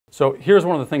So here's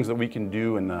one of the things that we can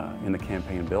do in the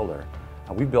campaign builder.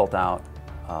 We built out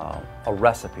a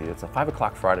recipe. It's a 5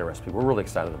 o'clock Friday recipe. We're really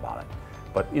excited about it.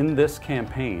 But in this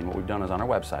campaign, what we've done is on our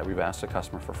website, we've asked the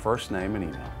customer for first name and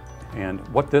email. And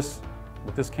what this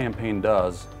campaign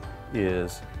does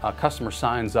is a customer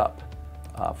signs up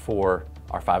for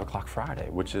our 5 o'clock Friday,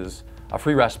 which is a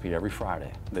free recipe every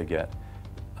Friday they get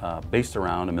based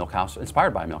around a milk house,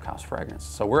 inspired by a milk house fragrance.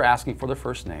 So we're asking for their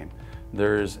first name.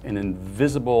 There's an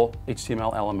invisible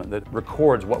HTML element that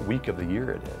records what week of the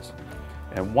year it is.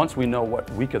 And once we know what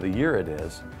week of the year it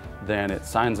is, then it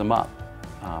signs them up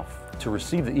to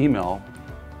receive the email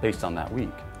based on that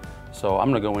week. So I'm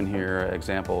going to go in here,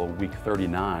 example week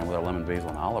 39 with our lemon basil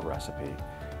and olive recipe.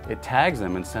 It tags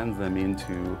them and sends them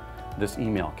into this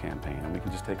email campaign, and we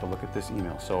can just take a look at this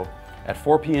email. So at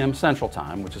 4 p.m. Central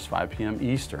Time, which is 5 p.m.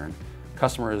 Eastern,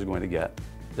 customer is going to get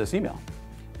this email.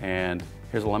 And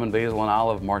here's a lemon basil and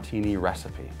olive martini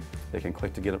recipe. They can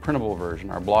click to get a printable version.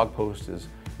 Our blog post is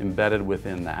embedded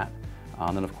within that.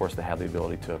 And then of course they have the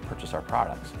ability to purchase our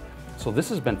products. So this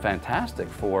has been fantastic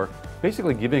for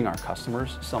basically giving our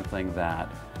customers something that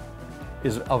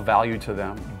is of value to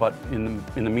them, but in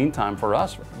the meantime for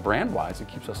us, brand-wise, it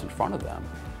keeps us in front of them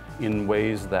in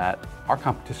ways that our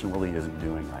competition really isn't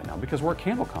doing right now, because we're a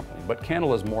candle company, but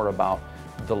candle is more about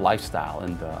the lifestyle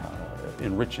and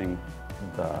enriching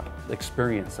the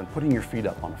experience and putting your feet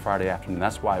up on a Friday afternoon.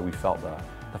 That's why we felt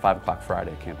the 5 o'clock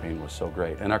Friday campaign was so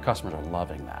great, and our customers are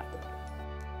loving that.